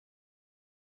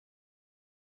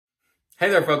Hey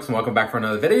there folks, and welcome back for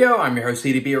another video. I'm your host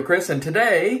CDB or Chris, and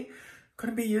today I'm going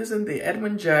to be using the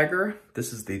Edwin Jagger.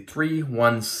 This is the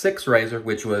 3OneSix razor,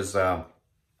 which was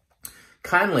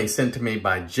kindly sent to me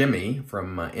by Jimmy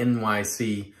from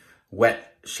NYC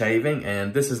Wet Shaving,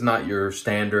 and this is not your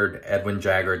standard Edwin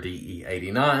Jagger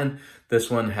DE89.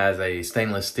 This one has a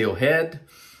stainless steel head,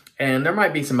 and there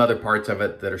might be some other parts of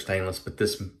it that are stainless, but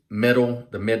this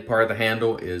the mid part of the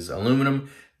handle is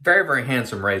aluminum. Very, very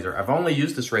handsome razor. I've only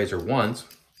used this razor once,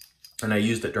 and I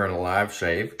used it during a live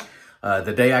shave.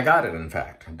 The day I got it, in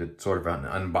fact. I did sort of an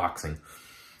unboxing.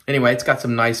 Anyway, it's got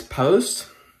some nice posts.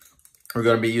 We're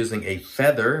going to be using a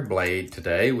feather blade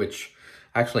today, which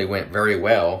actually went very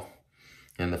well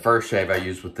in the first shave I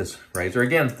used with this razor.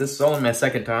 Again, this is only my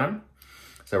second time,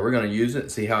 so we're going to use it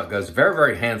and see how it goes. Very,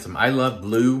 very handsome. I love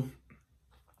blue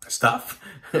stuff,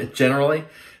 generally.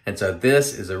 And so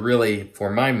this is a really, for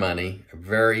my money, a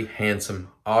very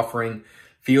handsome offering.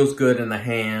 Feels good in the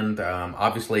hand.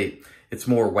 Obviously, it's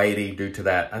more weighty due to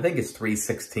that. I think it's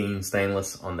 316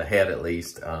 stainless on the head at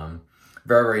least. Very,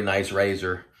 very nice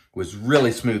razor. Was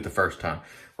really smooth the first time.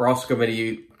 We're also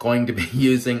going to be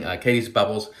using Catie's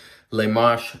Bubbles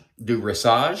LMR du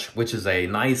Rissage, which is a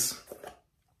nice,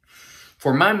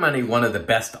 for my money, one of the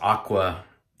best aqua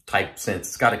type scents.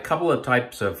 It's got a couple of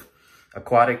types of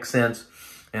aquatic scents.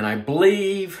 And I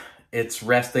believe it's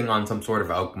resting on some sort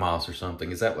of oak moss or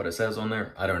something. Is that what it says on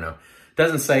there? I don't know. It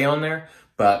doesn't say on there,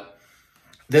 but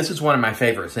this is one of my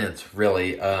favorite scents,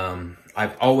 really.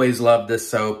 I've always loved this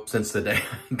soap since the day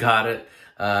I got it.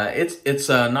 It's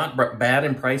not bad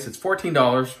in price. It's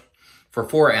 $14 for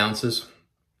 4 ounces,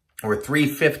 or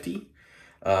 $3.50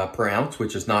 per ounce,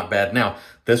 which is not bad. Now,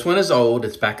 this one is old.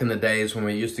 It's back in the days when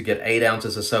we used to get 8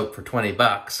 ounces of soap for 20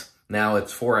 bucks. Now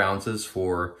it's 4 ounces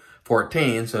for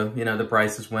 14, so, you know, the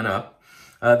prices went up.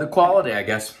 The quality, I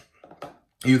guess,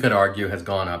 you could argue has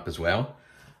gone up as well.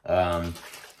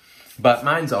 But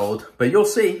mine's old, but you'll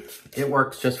see, it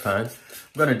works just fine.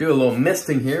 I'm going to do a little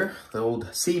misting here, the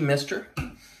old sea mister,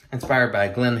 inspired by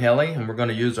Glen Helly, and we're going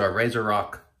to use our Razor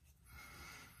Rock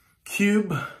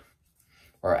cube,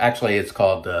 or actually it's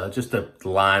called just a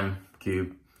lime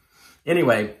cube.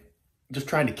 Anyway, just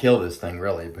trying to kill this thing,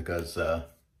 really, because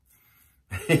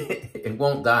it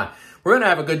won't die. We're going to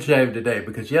have a good shave today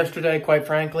because yesterday, quite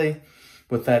frankly,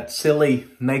 with that silly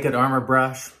Naked Armor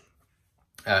brush,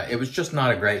 it was just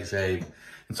not a great shave.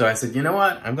 And so I said, you know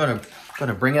what? I'm going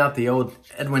to bring out the old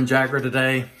Edwin Jagger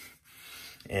today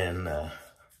and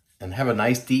have a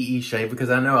nice DE shave, because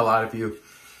I know a lot of you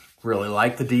really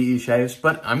like the DE shaves,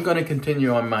 but I'm going to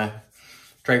continue on my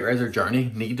straight razor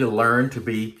journey. Need to learn to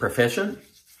be proficient.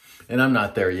 And I'm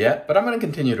not there yet, but I'm going to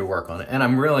continue to work on it. And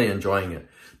I'm really enjoying it.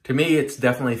 To me, it's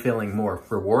definitely feeling more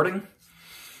rewarding.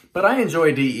 But I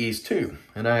enjoy DEs too.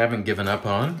 And I haven't given up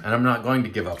on, and I'm not going to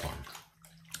give up on.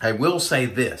 I will say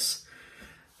this.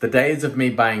 The days of me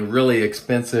buying really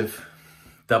expensive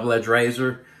double-edged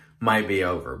razor might be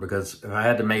over. Because if I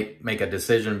had to make a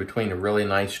decision between a really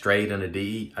nice straight and a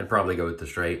DE, I'd probably go with the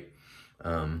straight.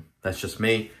 That's just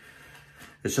me.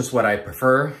 It's just what I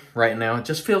prefer right now. It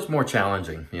just feels more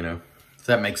challenging, you know, if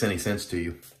that makes any sense to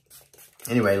you.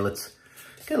 Anyway, let's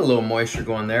get a little moisture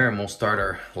going there, and we'll start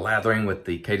our lathering with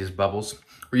the Catie's Bubbles.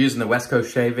 We're using the West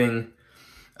Coast Shaving.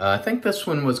 I think this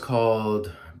one was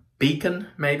called Beacon,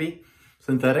 maybe.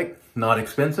 Synthetic, not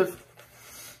expensive.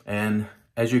 And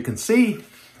as you can see,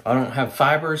 I don't have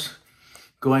fibers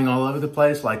going all over the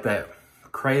place like that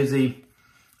crazy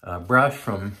brush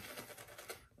from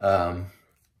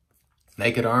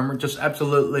Naked Armor. Just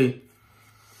absolutely,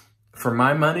 for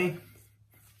my money,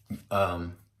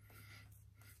 or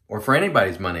for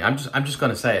anybody's money, I'm just going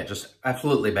to say it, just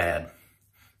absolutely bad.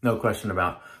 No question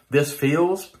about it. This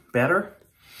feels better,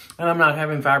 and I'm not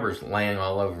having fibers laying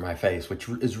all over my face, which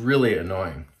is really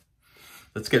annoying.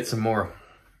 Let's get some more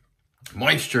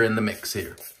moisture in the mix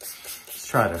here. Let's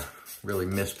try to really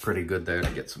mist pretty good there to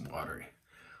get some water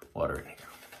in here.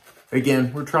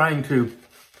 Again, we're trying to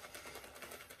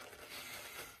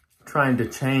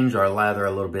change our lather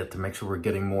a little bit to make sure we're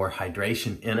getting more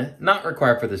hydration in it. Not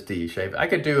required for this DE shave. I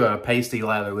could do a pasty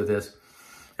lather with this.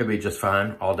 It'd be just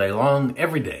fine all day long,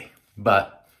 every day.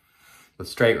 But with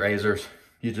straight razors,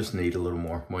 you just need a little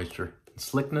more moisture and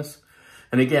slickness.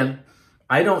 And again,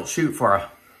 I don't shoot for,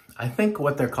 I think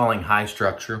what they're calling high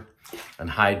structure and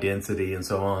high density and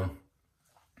so on.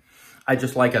 I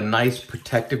just like a nice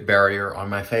protective barrier on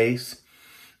my face.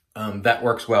 That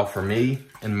works well for me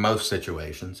in most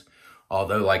situations.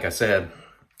 Although, like I said,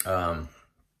 the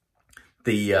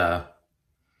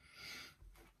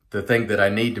thing that I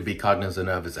need to be cognizant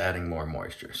of is adding more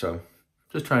moisture. So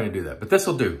just trying to do that. But this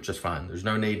will do just fine. There's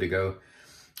no need to go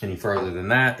any further than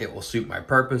that. It will suit my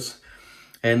purpose.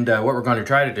 And what we're going to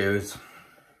try to do is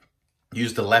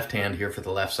use the left hand here for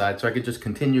the left side, so I could just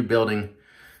continue building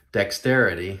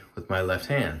dexterity with my left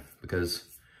hand, because,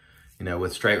 you know,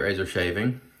 with straight razor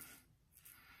shaving,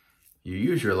 you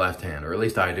use your left hand, or at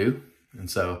least I do. And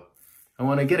so I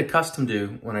want to get accustomed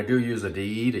to, when I do use a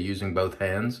DE, to using both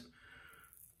hands,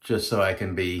 just so I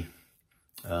can be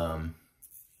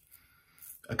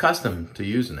accustomed to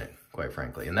using it, quite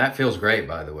frankly. And that feels great,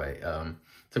 by the way.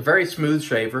 It's a very smooth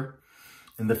shaver,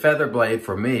 and the feather blade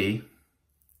for me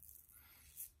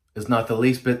is not the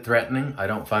least bit threatening. I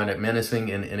don't find it menacing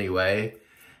in any way,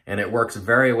 and it works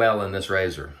very well in this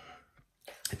razor.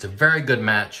 It's a very good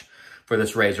match for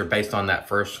this razor based on that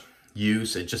first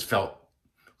use. It just felt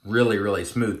really, really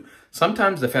smooth.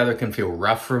 Sometimes the feather can feel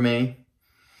rough for me,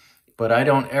 but I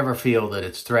don't ever feel that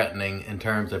it's threatening in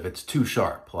terms of it's too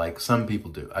sharp, like some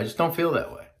people do. I just don't feel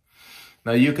that way.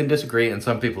 Now, you can disagree, and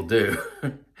some people do,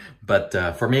 but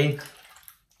for me,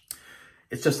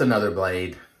 it's just another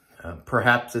blade.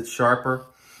 Perhaps it's sharper.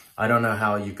 I don't know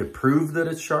how you could prove that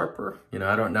it's sharper. You know,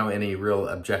 I don't know any real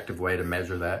objective way to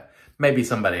measure that. Maybe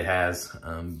somebody has,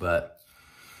 but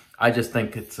I just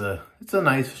think it's a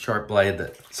nice sharp blade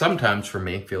that sometimes for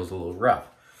me feels a little rough.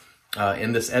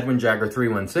 In this Edwin Jagger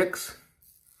 3OneSix,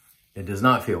 it does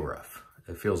not feel rough.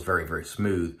 It feels very, very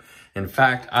smooth. In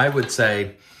fact, I would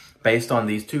say, based on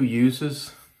these two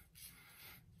uses,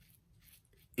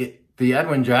 the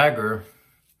Edwin Jagger,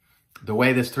 the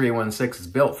way this 3OneSix is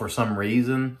built, for some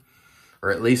reason, or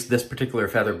at least this particular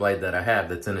feather blade that I have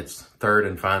that's in its third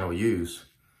and final use,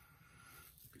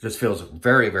 just feels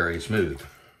very, very smooth.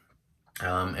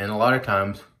 And a lot of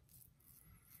times,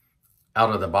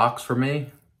 out of the box for me,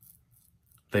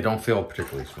 they don't feel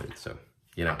particularly smooth. So,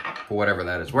 you know, for whatever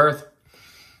that is worth,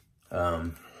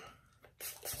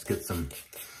 let's get some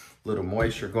little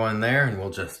moisture going there, and we'll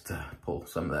just pull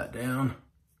some of that down.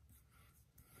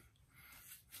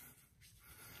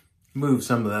 Move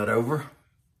some of that over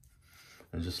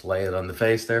and just lay it on the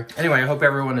face there. Anyway, I hope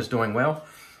everyone is doing well.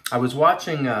 I was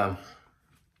watching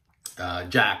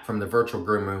Jack from the Virtual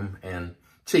Groom Room and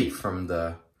Chief from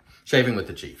the Shaving with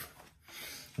the Chief.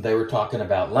 They were talking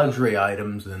about luxury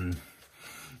items and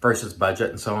versus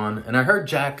budget and so on. And I heard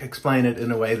Jack explain it in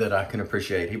a way that I can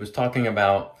appreciate. He was talking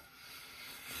about,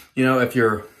 you know, if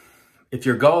you're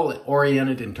goal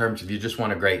oriented in terms of you just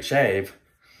want a great shave,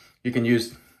 you can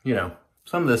use, you know,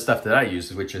 some of the stuff that I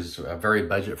use, which is very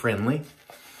budget friendly,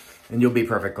 and you'll be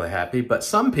perfectly happy. But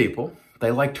some people, they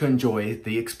like to enjoy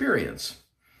the experience.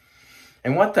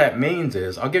 And what that means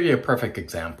is, I'll give you a perfect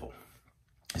example.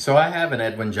 So I have an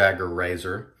Edwin Jagger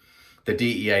razor, the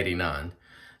DE89.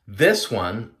 This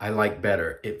one I like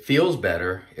better. It feels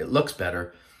better. It looks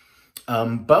better.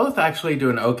 Both actually do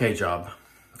an okay job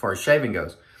as far as shaving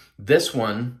goes. This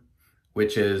one,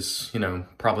 which is, you know,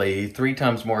 probably 3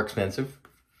 times more expensive,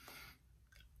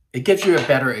 it gives you a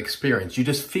better experience. You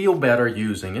just feel better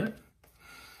using it.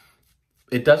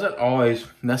 It doesn't always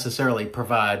necessarily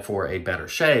provide for a better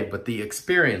shave, but the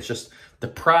experience, just the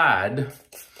pride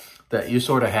that you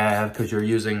sort of have because you're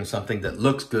using something that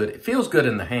looks good. It feels good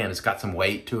in the hand. It's got some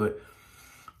weight to it.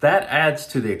 That adds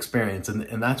to the experience,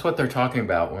 and that's what they're talking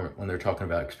about when they're talking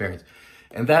about experience.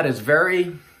 And that is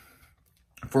very,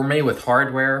 for me with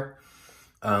hardware,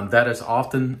 that is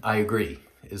often, I agree,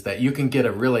 is that you can get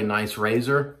a really nice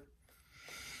razor.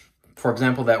 For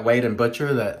example, that Wade &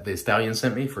 Butcher that the Stallion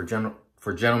sent me for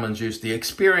gentlemen's use, the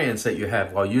experience that you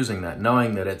have while using that,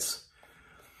 knowing that it's,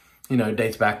 you know,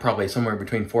 dates back probably somewhere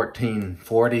between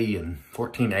 1440 and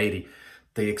 1480.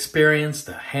 The experience,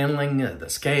 the handling, the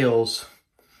scales,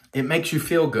 it makes you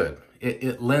feel good.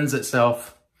 It lends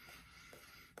itself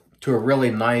to a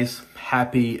really nice,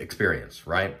 happy experience,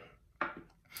 right?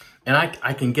 And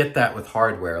I can get that with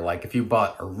hardware. Like if you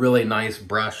bought a really nice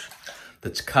brush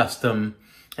that's custom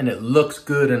and it looks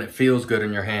good and it feels good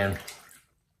in your hand,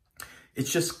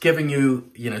 it's just giving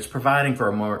you, you know, it's providing for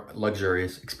a more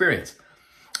luxurious experience.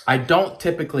 I don't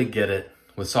typically get it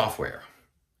with software,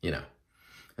 you know.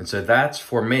 And so that's,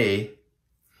 for me,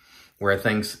 where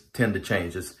things tend to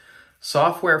change. Is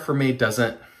software for me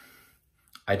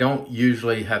I don't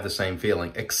usually have the same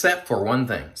feeling, except for one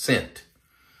thing, scent.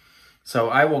 So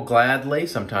I will gladly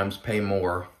sometimes pay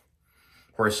more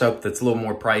for a soap that's a little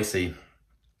more pricey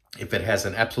if it has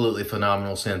an absolutely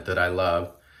phenomenal scent that I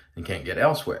love and can't get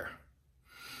elsewhere.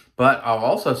 But I'll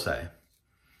also say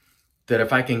that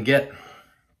if I can get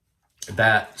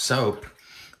that soap,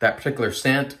 that particular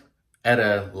scent, at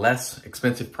a less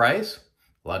expensive price,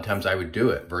 a lot of times I would do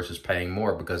it versus paying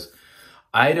more, because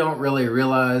I don't really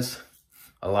realize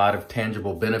a lot of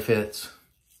tangible benefits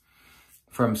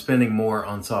from spending more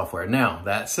on software. Now,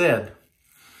 that said,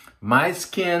 my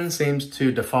skin seems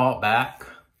to default back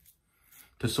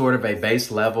to sort of a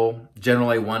base level,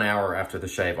 generally 1 hour after the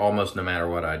shave, almost no matter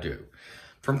what I do.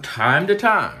 From time to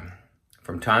time,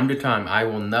 I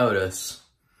will notice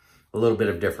a little bit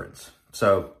of difference.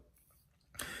 So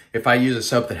if I use a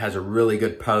soap that has a really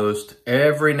good post,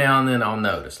 every now and then I'll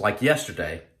notice. Like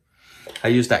yesterday, I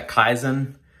used that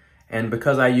Kaizen, and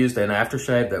because I used an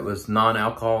aftershave that was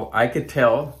non-alcohol, I could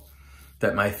tell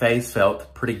that my face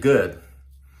felt pretty good.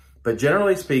 But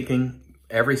generally speaking,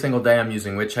 every single day I'm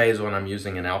using witch hazel and I'm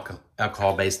using an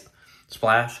alcohol-based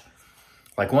splash.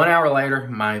 Like 1 hour later,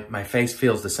 my face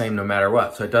feels the same no matter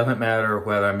what. So it doesn't matter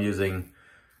whether I'm using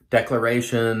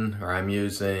Declaration or I'm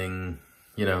using,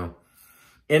 you know,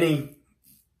 any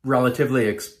relatively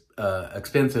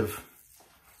expensive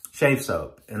shave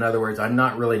soap. In other words, I'm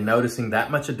not really noticing that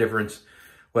much a difference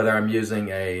whether I'm using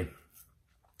a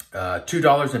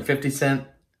 $2.50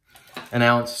 an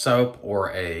ounce soap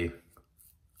or a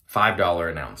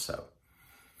 $5 an ounce soap.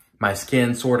 My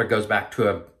skin sort of goes back to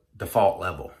a default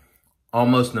level,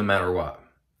 almost no matter what.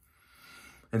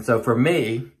 And so for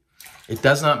me, it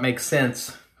does not make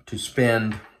sense to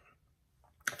spend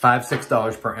 $5,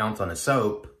 $6 per ounce on a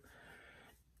soap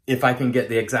if I can get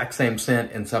the exact same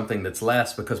scent in something that's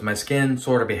less, because my skin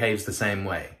sort of behaves the same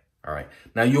way. All right.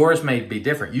 Now yours may be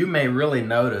different. You may really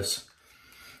notice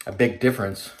a big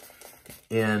difference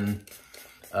in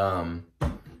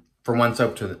from one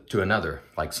soap to another.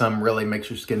 Like some really makes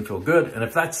your skin feel good. And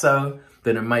if that's so,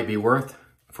 then it might be worth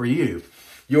for you.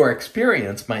 Your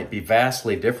experience might be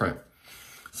vastly different,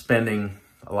 spending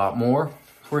a lot more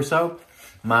for soap.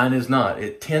 Mine is not.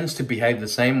 It tends to behave the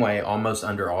same way almost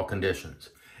under all conditions.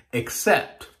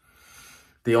 Except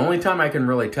the only time I can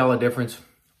really tell a difference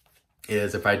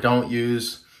is if I don't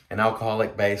use an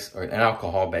alcohol-based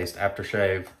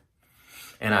aftershave,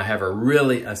 and I have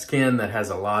a skin that has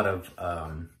a lot of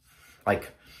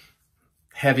like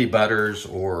heavy butters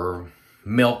or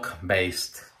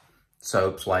milk-based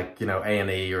soaps, like, you know,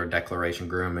 A&E or Declaration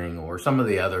Grooming or some of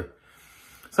the other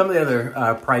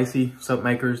pricey soap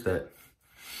makers that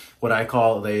what I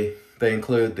call, they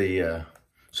include the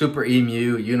Super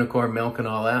Emu, Unicorn Milk, and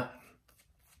all that.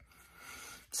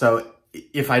 So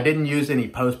if I didn't use any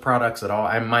post products at all,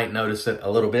 I might notice it a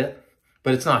little bit,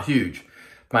 but it's not huge.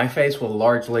 My face will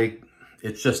largely,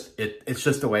 it's just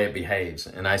the way it behaves.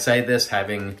 And I say this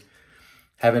having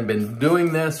been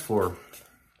doing this for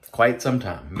quite some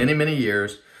time, many, many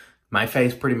years. My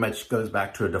face pretty much goes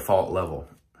back to a default level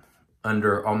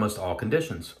under almost all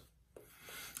conditions.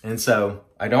 And so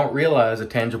I don't realize a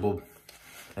tangible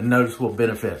and noticeable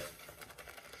benefit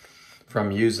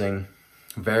from using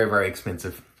very, very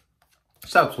expensive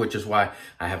soaps, which is why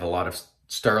I have a lot of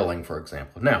Sterling, for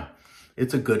example. Now,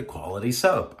 it's a good quality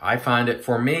soap. I find it,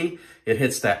 for me, it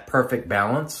hits that perfect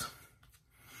balance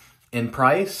in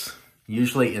price,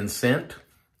 usually in scent.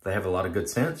 They have a lot of good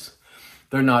scents.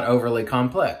 They're not overly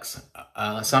complex.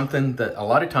 Something that a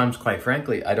lot of times, quite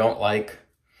frankly, I don't like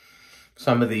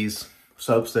some of these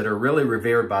soaps that are really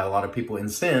revered by a lot of people in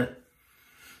scent.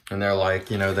 And they're like,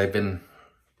 you know, they've been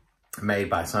made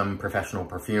by some professional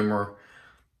perfumer.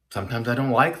 Sometimes I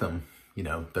don't like them. You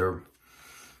know,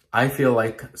 I feel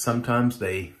like sometimes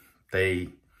they're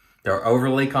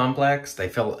overly complex. They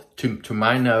feel, to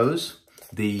my nose,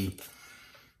 the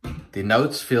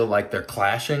notes feel like they're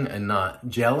clashing and not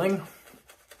gelling.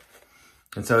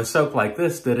 And so a soap like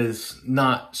this that is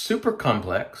not super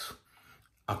complex,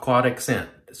 aquatic scent,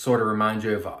 sort of reminds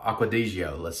you of Acqua di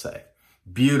Gio, let's say.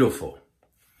 Beautiful.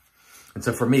 And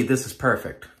so for me, this is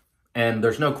perfect. And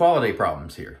there's no quality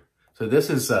problems here. So this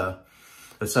is a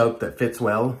soap that fits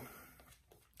well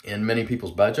in many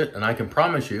people's budget. And I can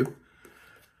promise you,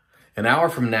 an hour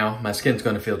from now, my skin's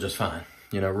going to feel just fine,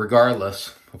 you know,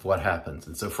 regardless of what happens.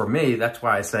 And so for me, that's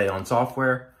why I say on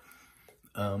software,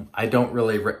 I don't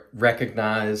really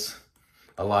recognize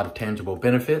a lot of tangible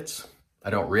benefits. I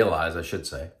don't realize, I should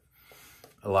say,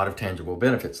 a lot of tangible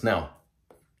benefits. Now,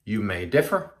 you may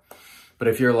differ, but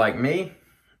if you're like me,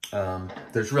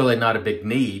 there's really not a big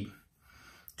need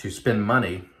to spend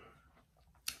money,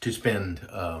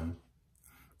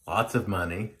 lots of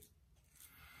money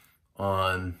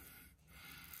on,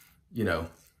 you know,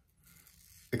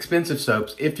 expensive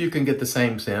soaps if you can get the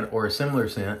same scent or a similar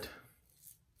scent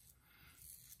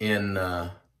in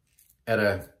at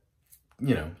a,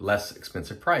 you know, less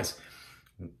expensive price.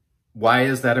 Why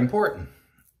is that important?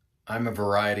 I'm a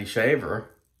variety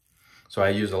shaver, so I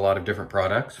use a lot of different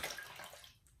products.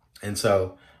 And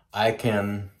so I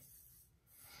can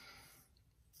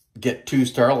get 2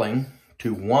 sterling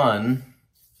to 1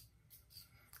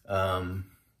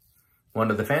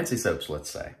 one of the fancy soaps, let's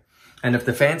say. And if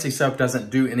the fancy soap doesn't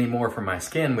do any more for my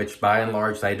skin, which by and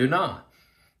large they do not,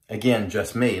 again,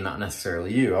 just me, not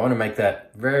necessarily you. I want to make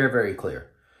that very, very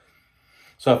clear.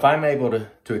 So if I'm able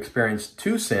to experience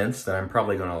 2 scents that I'm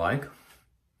probably going to like,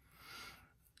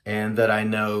 and that I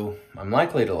know I'm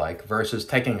likely to like, versus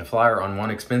taking a flyer on one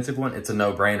expensive one, it's a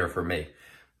no-brainer for me.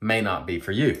 May not be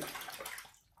for you.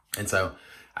 And so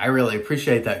I really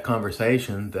appreciate that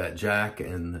conversation that Jack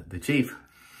and the Chief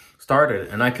started.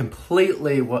 And I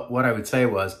completely, what I would say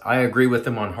was, I agree with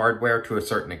them on hardware to a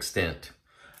certain extent.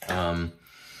 On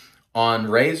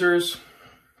razors,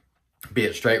 be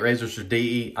it straight razors or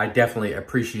DE, I definitely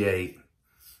appreciate.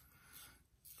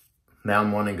 Now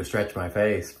I'm wanting to stretch my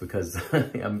face because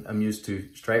I'm used to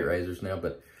straight razors now,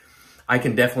 but I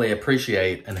can definitely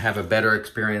appreciate and have a better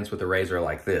experience with a razor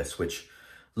like this, which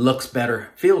looks better,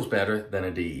 feels better than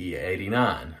a DE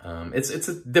 89. It's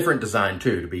a different design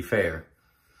too, to be fair.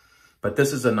 But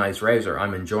this is a nice razor.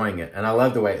 I'm enjoying it, and I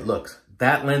love the way it looks.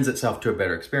 That lends itself to a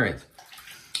better experience.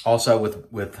 Also,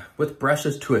 with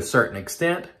brushes to a certain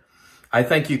extent, I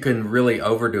think you can really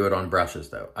overdo it on brushes,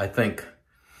 though. I think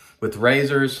with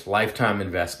razors, lifetime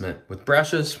investment. With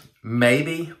brushes,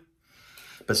 maybe.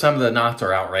 But some of the knots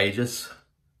are outrageous,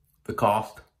 the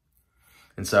cost.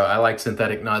 And so I like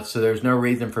synthetic knots, so there's no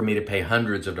reason for me to pay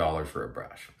hundreds of dollars for a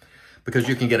brush. Because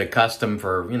you can get a custom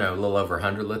for, you know, a little over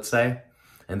 100, let's say.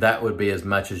 And that would be as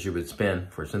much as you would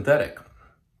spend for synthetic.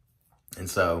 And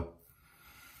so,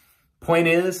 point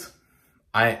is,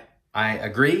 I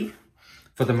agree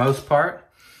for the most part.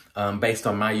 Based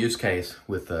on my use case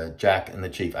with Jack and the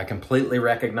Chief. I completely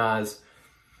recognize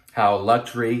how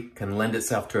luxury can lend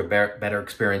itself to a better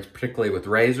experience, particularly with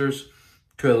razors,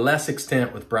 to a less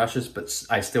extent with brushes, but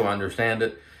I still understand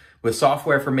it. With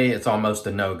software, for me, it's almost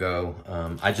a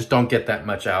no-go. I just don't get that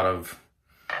much out of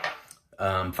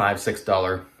 $5,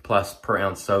 $6 plus per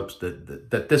ounce soaps.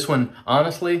 That this one,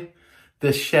 honestly,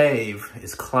 this shave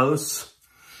is close.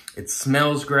 It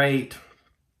smells great.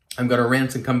 I'm going to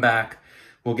rinse and come back.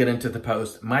 We'll get into the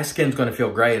post. My skin's going to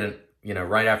feel great, and you know,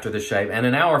 right after the shave. And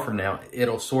an hour from now,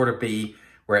 it'll sort of be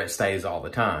where it stays all the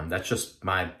time. That's just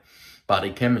my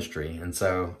body chemistry. And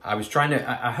so I was trying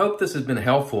to, I hope this has been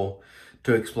helpful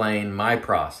to explain my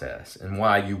process and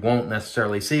why you won't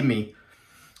necessarily see me,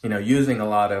 you know, using a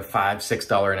lot of $5,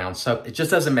 $6 an ounce soap. It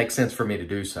just doesn't make sense for me to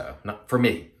do so. Not for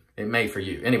me. It may for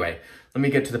you. Anyway, let me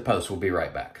get to the post. We'll be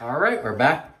right back. All right, we're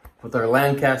back with our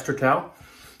Lancaster towel.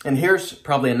 And here's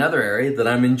probably another area that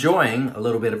I'm enjoying a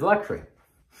little bit of luxury.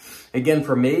 Again,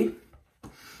 for me,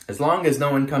 as long as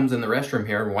no one comes in the restroom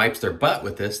here and wipes their butt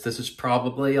with this, this is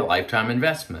probably a lifetime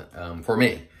investment for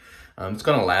me. It's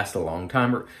going to last a long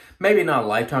time, or maybe not a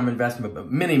lifetime investment, but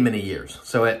many, many years.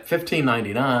 So at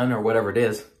 $15.99 or whatever it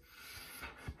is,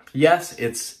 yes,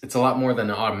 it's a lot more than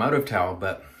an automotive towel,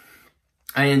 but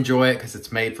I enjoy it because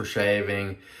it's made for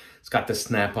shaving. It's got the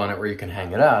snap on it where you can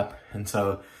hang it up. And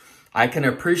so I can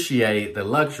appreciate the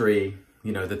luxury,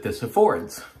 you know, that this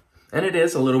affords. And it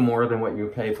is a little more than what you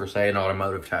would pay for, say, an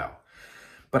automotive towel.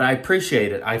 But I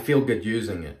appreciate it. I feel good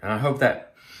using it. And I hope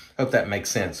that makes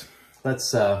sense.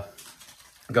 Let's go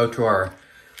to our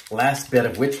last bit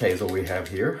of witch hazel we have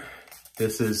here.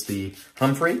 This is the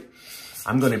Humphrey.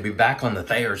 I'm going to be back on the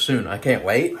Thayers soon. I can't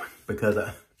wait because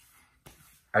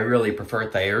I really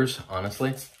prefer Thayers,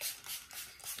 honestly.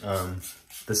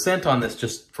 The scent on this,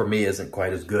 just for me, isn't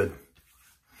quite as good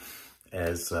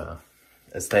as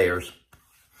Thayers.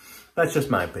 That's just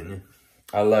my opinion.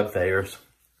 I love Thayers.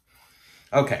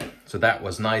 Okay, so that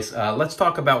was nice. Let's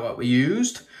talk about what we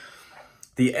used.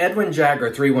 The Edwin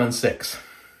Jagger 3OneSix.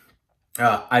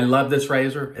 I love this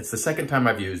razor. It's the second time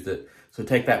I've used it, so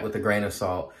take that with a grain of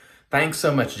salt. Thanks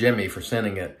so much, Jimmy, for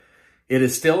sending it. It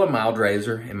is still a mild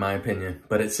razor, in my opinion,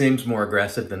 but it seems more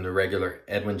aggressive than the regular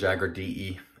Edwin Jagger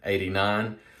DE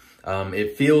 89.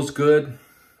 It feels good.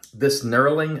 This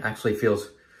knurling actually feels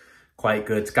quite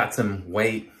good. It's got some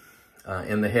weight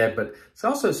in the head, but it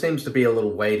also seems to be a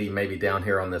little weighty maybe down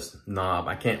here on this knob.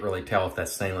 I can't really tell if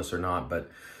that's stainless or not, but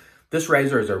this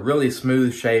razor is a really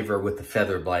smooth shaver with the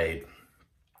feather blade.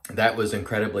 That was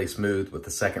incredibly smooth with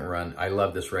the second run. I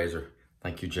love this razor.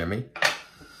 Thank you, Jimmy.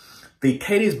 The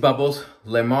Catie's Bubbles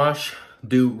LMR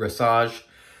du Rosage.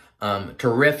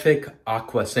 Terrific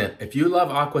aqua scent. If you love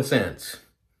aqua scents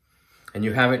and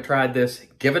you haven't tried this,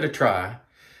 give it a try.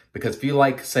 Because if you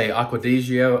like, say, Aqua di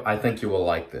Gio, I think you will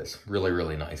like this. Really,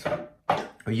 really nice.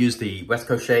 We use the West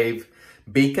Coast Shave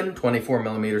Beacon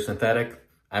 24mm synthetic.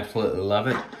 Absolutely love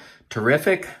it.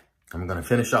 Terrific. I'm going to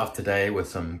finish off today with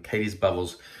some Catie's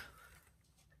Bubbles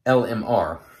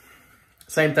LMR.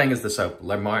 Same thing as the soap,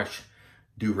 LMR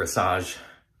du Rosage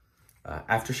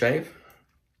aftershave.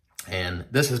 And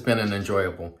this has been an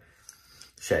enjoyable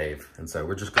shave. And so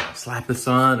we're just gonna slap this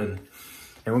on and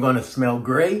we're gonna smell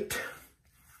great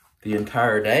the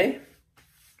entire day.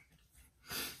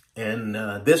 And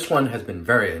this one has been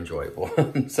very enjoyable.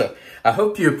 So I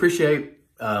hope you appreciate,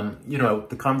 you know,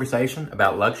 the conversation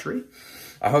about luxury.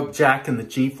 I hope Jack and the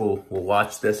Chief will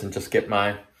watch this and just get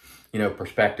my, you know,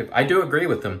 perspective. I do agree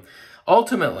with them.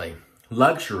 Ultimately,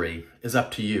 luxury is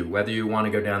up to you, whether you want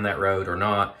to go down that road or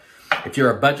not. If you're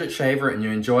a budget shaver and you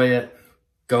enjoy it,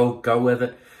 go with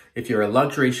it. If you're a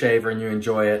luxury shaver and you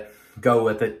enjoy it, go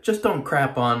with it. Just don't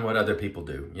crap on what other people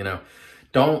do, you know.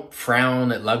 Don't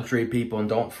frown at luxury people and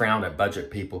don't frown at budget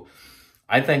people.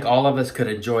 I think all of us could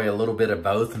enjoy a little bit of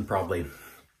both and probably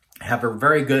have a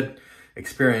very good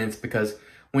experience, because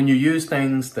when you use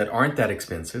things that aren't that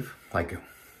expensive, like,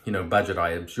 you know, budget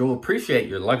items, you'll appreciate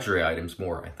your luxury items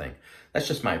more, I think. That's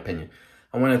just my opinion.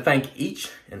 I want to thank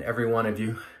each and every one of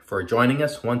you for joining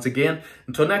us once again.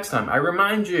 Until next time, I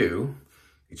remind you,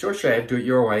 it's your shave, do it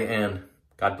your way, and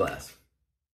God bless.